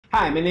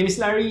Hi, my name is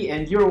Larry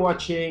and you're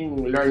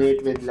watching Learn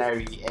It with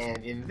Larry,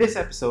 and in this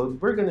episode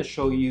we're going to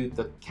show you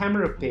the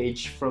camera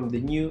page from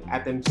the new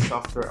ATEM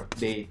software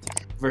update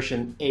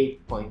version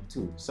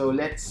 8.2. So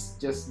let's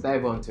just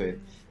dive onto it.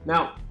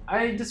 Now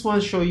I just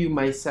want to show you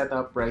my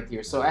setup right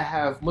here. So I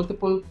have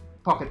multiple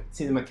pocket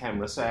cinema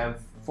cameras. So I have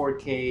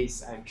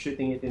 4Ks, I'm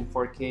shooting it in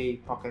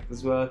 4K pocket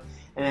as well,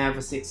 and I have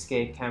a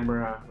 6K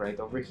camera right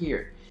over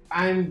here.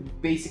 I'm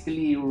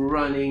basically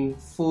running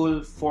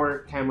full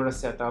 4-camera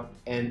setup,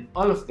 and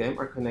all of them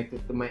are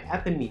connected to my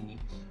ATEM Mini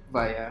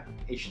via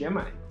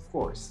HDMI, of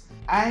course.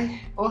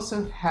 I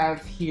also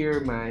have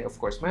here my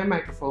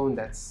microphone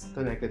that's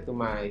connected to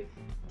my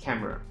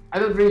camera. I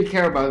don't really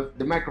care about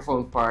the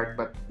microphone part,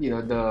 but you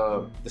know,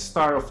 the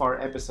star of our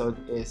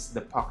episode is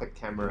the pocket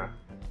camera,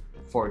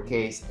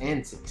 4Ks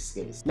and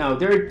 6Ks. Now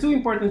there are two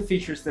important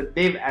features that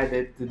they've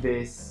added to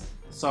this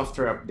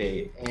software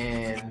update,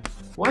 and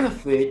one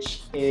of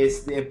which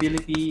is the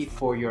ability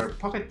for your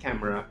pocket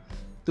camera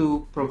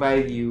to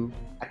provide you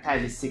a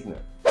tally signal.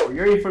 For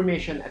your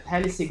information, a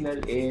tally signal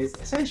is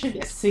essentially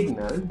a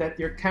signal that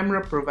your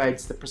camera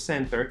provides the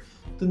presenter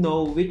to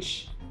know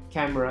which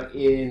camera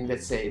in,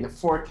 let's say, in a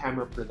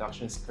 4-camera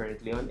production is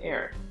currently on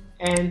air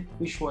and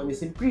which one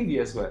is in preview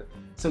as well.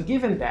 So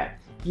given that,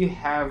 you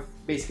have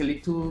basically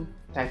two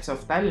types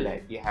of tally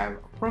light. You have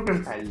a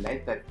program tally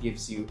light that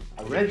gives you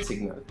a red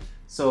signal.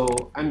 So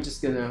I'm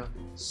just gonna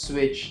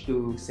switch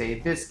to, say,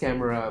 this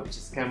camera, which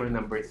is camera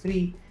number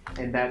 3,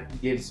 and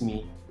that gives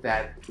me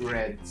that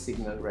red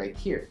signal right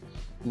here.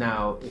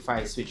 Now if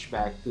I switch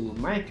back to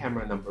my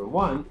camera number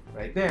 1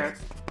 right there,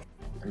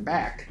 I'm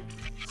back.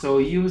 So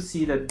you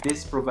see that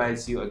this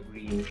provides you a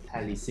green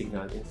tally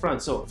signal in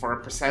front. So for a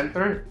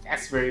presenter,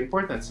 that's very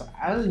important. So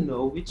I'll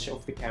know which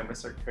of the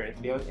cameras are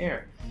currently on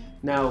air.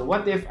 Now,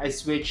 what if I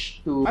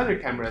switch to other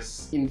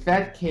cameras? In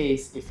that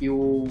case, if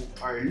you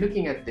are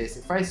looking at this,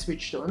 if I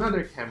switch to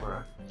another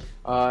camera,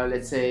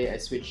 let's say I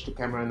switch to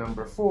camera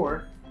number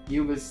 4,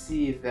 you will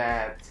see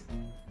that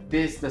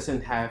this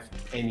doesn't have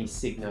any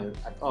signal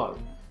at all.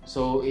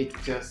 So it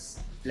just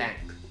blank.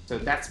 So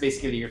that's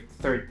basically your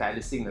third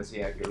tally signal. So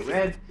you have your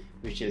red,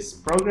 which is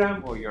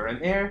program or you're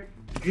on air,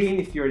 green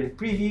if you're in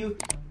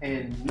preview,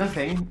 and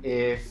nothing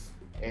if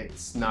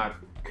it's not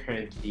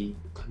currently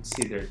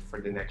considered for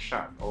the next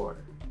shot or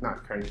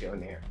not currently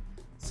on air.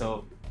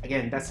 So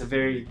again, that's a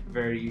very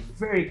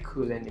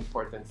cool and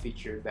important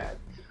feature that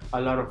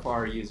a lot of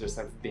our users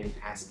have been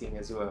asking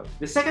as well.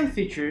 The second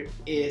feature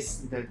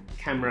is the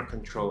camera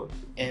control,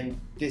 and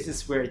this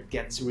is where it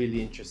gets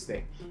really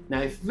interesting.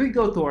 Now if we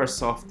go to our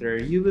software,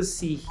 you will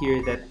see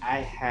here that I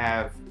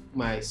have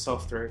my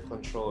software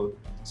control.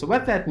 So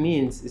what that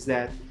means is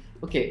that,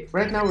 okay,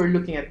 right now we're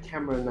looking at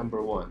camera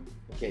number 1.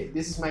 Okay,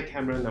 this is my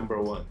camera number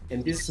 1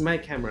 and this is my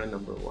camera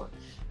number 1.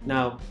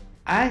 Now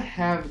I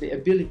have the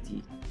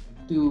ability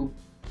to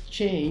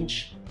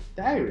change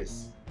the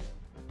iris.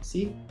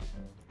 See,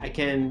 I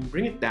can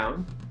bring it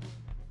down,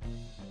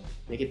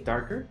 make it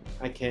darker,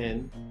 I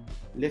can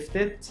lift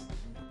it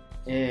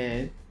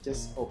and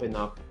just open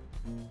up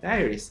the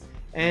iris.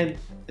 And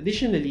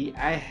additionally,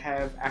 I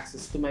have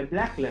access to my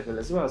black level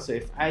as well. So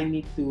if I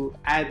need to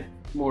add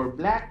more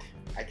black,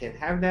 I can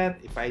have that.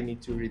 If I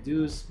need to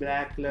reduce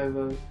black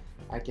level,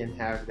 I can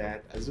have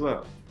that as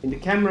well. In the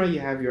camera, you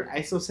have your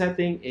ISO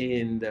setting.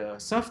 In the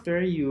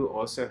software, you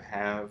also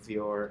have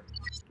your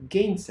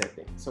gain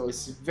setting. So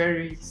it's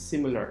very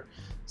similar.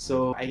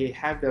 So I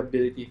have the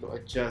ability to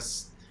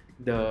adjust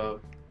the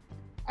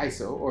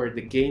ISO or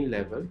the gain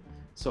level.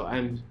 So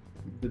I'm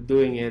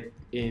doing it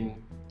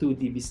in 2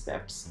 dB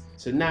steps.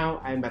 So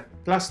now I'm at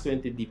plus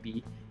 20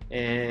 dB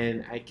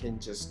and I can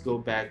just go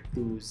back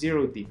to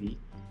 0 dB,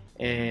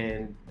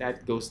 and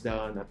that goes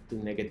down up to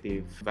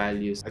negative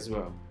values as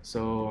well.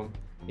 So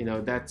you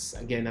know, that's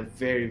again a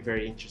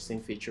very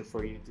interesting feature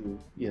for you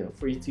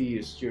to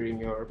use during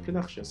your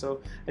production. So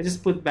I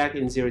just put back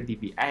in 0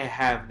 dB. I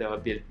have the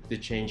ability to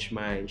change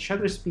my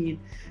shutter speed.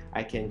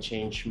 I can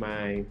change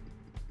my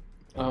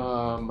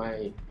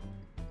my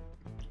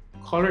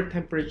color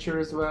temperature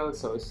as well.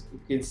 So as you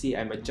can see,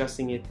 I'm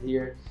adjusting it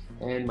here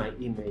and my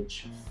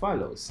image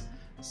follows.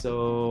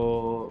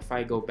 So if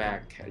I go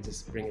back, I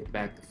just bring it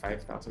back to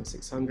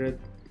 5600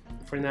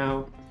 for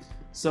now.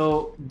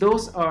 So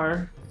those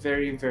are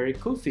very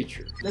cool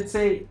features. Let's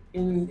say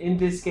in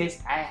this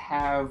case I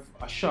have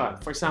a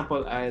shot. For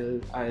example,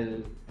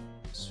 I'll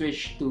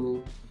switch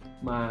to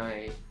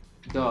my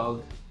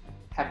dog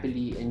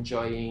happily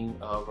enjoying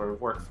our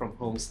work from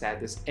home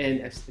status,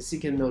 and as you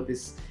can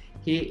notice,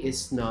 he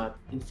is not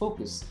in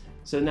focus.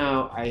 So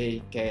now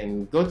I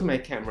can go to my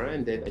camera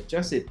and then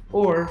adjust it,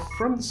 or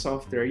from the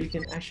software you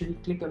can actually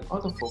click on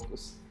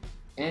autofocus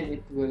and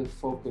it will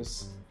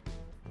focus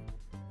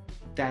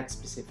that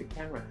specific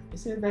camera.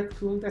 Isn't that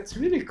cool? That's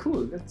really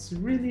cool. That's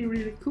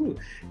really cool.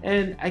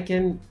 And I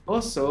can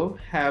also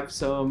have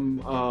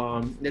some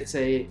let's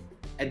say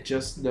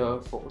adjust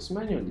the focus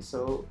manually.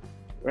 So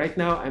right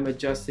now I'm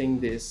adjusting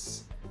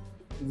this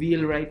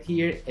wheel right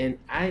here and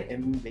I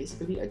am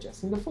basically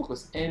adjusting the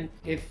focus, and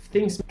if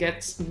things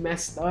gets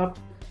messed up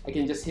I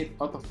can just hit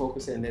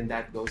autofocus and then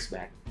that goes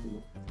back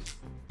to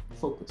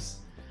focus.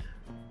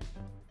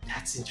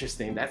 That's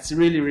interesting. That's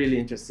really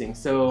interesting.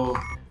 So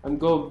I'm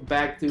going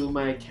back to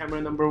my camera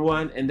number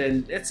 1, and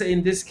then let's say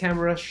in this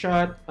camera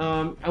shot,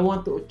 I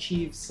want to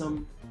achieve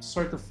some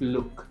sort of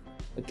look.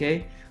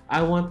 Okay,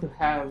 I want to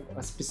have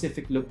a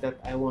specific look that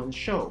I want to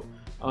show.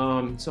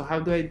 So how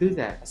do I do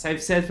that? As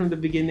I've said from the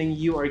beginning,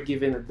 you are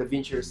given a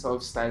DaVinci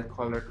Resolve style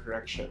color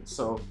correction.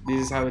 So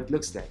this is how it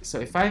looks like. So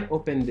if I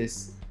open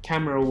this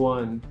camera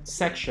 1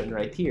 section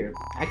right here,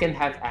 I can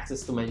have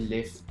access to my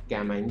lift,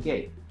 gamma, and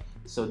gate.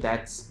 So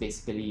that's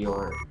basically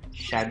your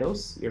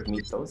shadows, your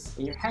midtones,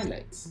 and your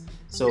highlights.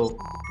 So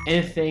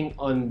anything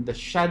on the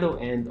shadow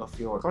end of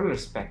your color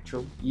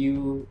spectrum,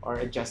 you are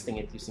adjusting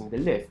it using the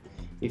lift.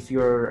 If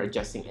you're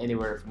adjusting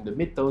anywhere from the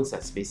midtones,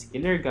 that's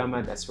basically your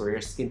gamma, that's where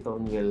your skin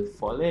tone will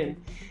fall in,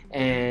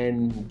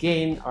 and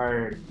gain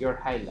are your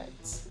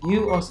highlights.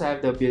 You also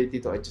have the ability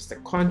to adjust the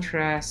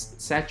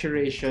contrast,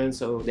 saturation.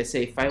 So let's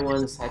say if I want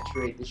to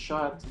saturate the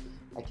shot,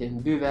 I can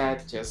do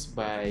that just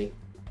by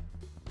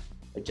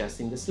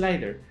adjusting the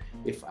slider.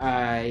 If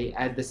I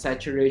add the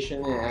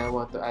saturation and I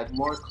want to add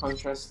more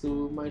contrast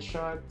to my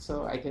shot,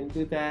 so I can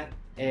do that,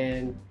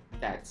 and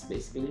that's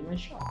basically my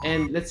shot.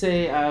 And let's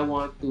say I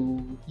want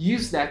to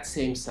use that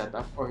same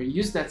setup or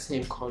use that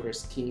same color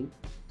scheme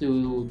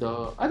to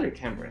the other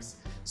cameras.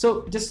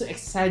 So just to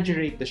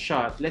exaggerate the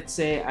shot, let's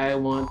say I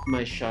want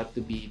my shot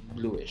to be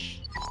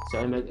bluish. So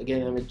I'm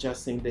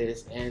adjusting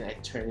this and I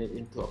turn it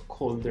into a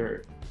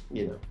colder,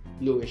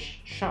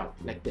 bluish shot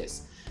like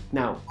this.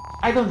 Now,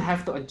 I don't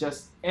have to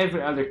adjust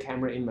every other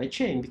camera in my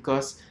chain,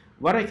 because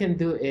what I can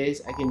do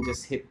is I can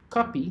just hit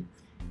copy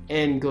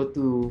and go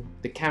to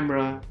the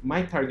camera,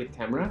 my target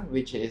camera,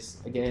 which is,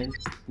 again, in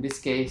this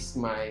case,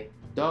 my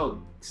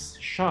dog's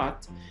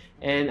shot,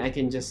 and I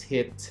can just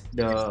hit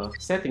the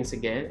settings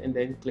again and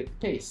then click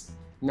paste.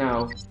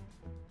 Now,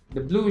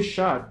 the blue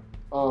shot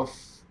of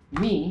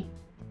me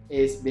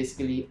is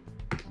basically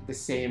the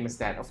same as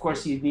that. Of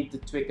course, you need to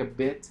tweak a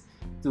bit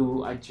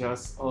to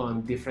adjust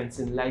on difference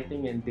in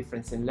lighting and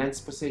difference in lens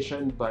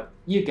position, but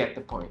you get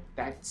the point.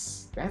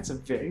 That's a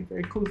very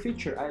cool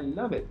feature. I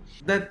love it.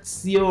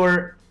 That's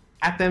your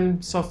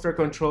ATEM Software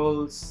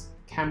Control's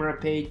camera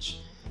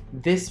page.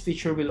 This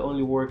feature will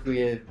only work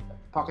with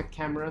pocket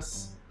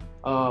cameras,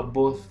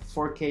 both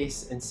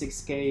 4Ks and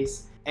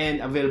 6Ks,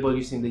 and available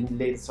using the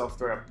latest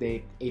software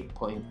update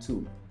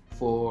 8.2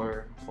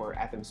 for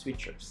ATEM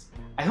switchers.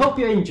 I hope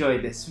you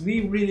enjoyed this.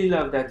 We really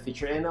love that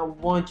feature, and I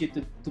want you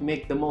to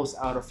make the most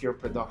out of your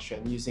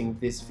production using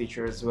this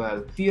feature as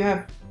well. If you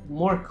have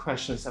more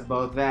questions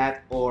about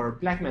that or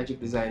Blackmagic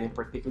design in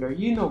particular,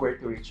 you know where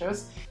to reach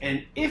us.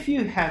 And if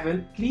you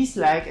haven't, please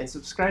like and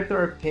subscribe to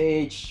our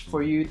page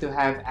for you to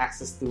have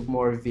access to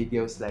more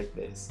videos like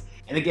this.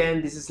 And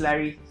again, this is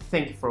Larry.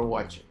 Thank you for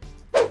watching.